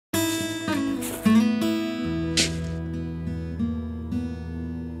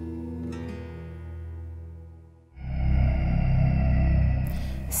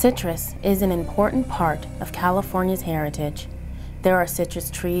Citrus is an important part of California's heritage. There are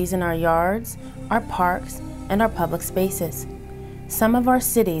citrus trees in our yards, our parks, and our public spaces. Some of our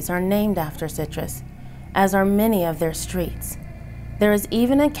cities are named after citrus, as are many of their streets. There is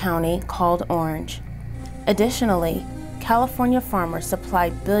even a county called Orange. Additionally, California farmers supply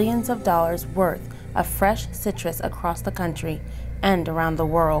billions of dollars worth of fresh citrus across the country and around the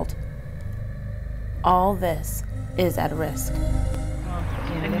world. All this is at risk.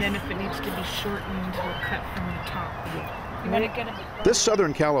 And then if it needs to be shortened, we'll cut from the top. This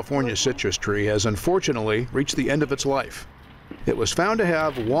Southern California citrus tree has unfortunately reached the end of its life. It was found to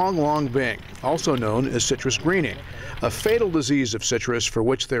have huanglongbing, also known as citrus greening, a fatal disease of citrus for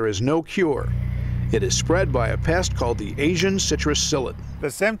which there is no cure. It is spread by a pest called the Asian citrus psyllid.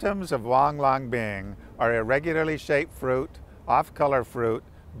 The symptoms of huanglongbing are irregularly shaped fruit, off-color fruit,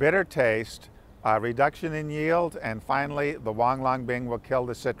 bitter taste, reduction in yield, and finally the huanglongbing will kill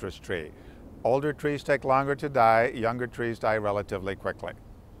the citrus tree. Older trees take longer to die, younger trees die relatively quickly.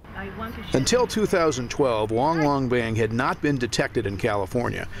 Until 2012, huanglongbing had not been detected in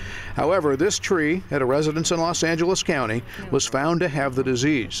California. However, this tree at a residence in Los Angeles County was found to have the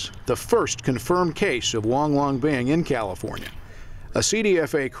disease, the first confirmed case of huanglongbing in California. A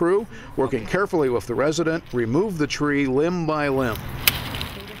CDFA crew, working carefully with the resident, removed the tree limb by limb.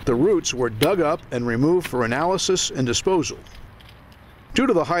 The roots were dug up and removed for analysis and disposal. Due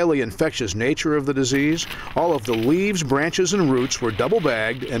to the highly infectious nature of the disease, all of the leaves, branches, and roots were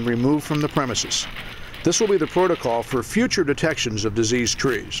double-bagged and removed from the premises. This will be the protocol for future detections of diseased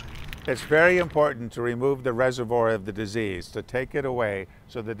trees. It's very important to remove the reservoir of the disease, to take it away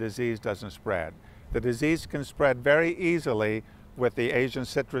so the disease doesn't spread. The disease can spread very easily with the Asian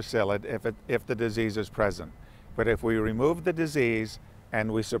citrus psyllid if the disease is present. But if we remove the disease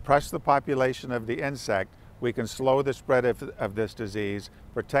and we suppress the population of the insect, we can slow the spread of this disease,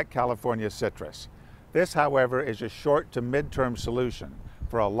 protect California citrus. This, however, is a short to mid-term solution.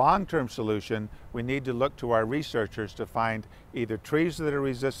 For a long-term solution, we need to look to our researchers to find either trees that are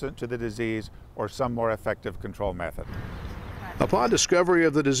resistant to the disease or some more effective control method. Upon discovery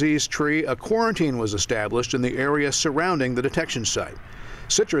of the diseased tree, a quarantine was established in the area surrounding the detection site.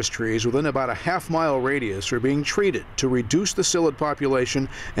 Citrus trees within about a half-mile radius are being treated to reduce the psyllid population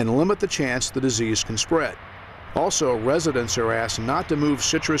and limit the chance the disease can spread. Also, residents are asked not to move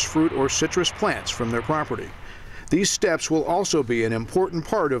citrus fruit or citrus plants from their property. These steps will also be an important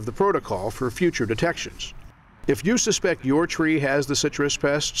part of the protocol for future detections. If you suspect your tree has the citrus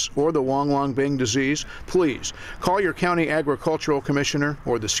pests or the huanglongbing disease, please call your county agricultural commissioner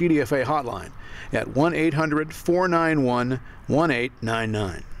or the CDFA hotline at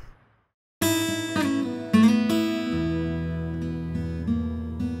 1-800-491-1899.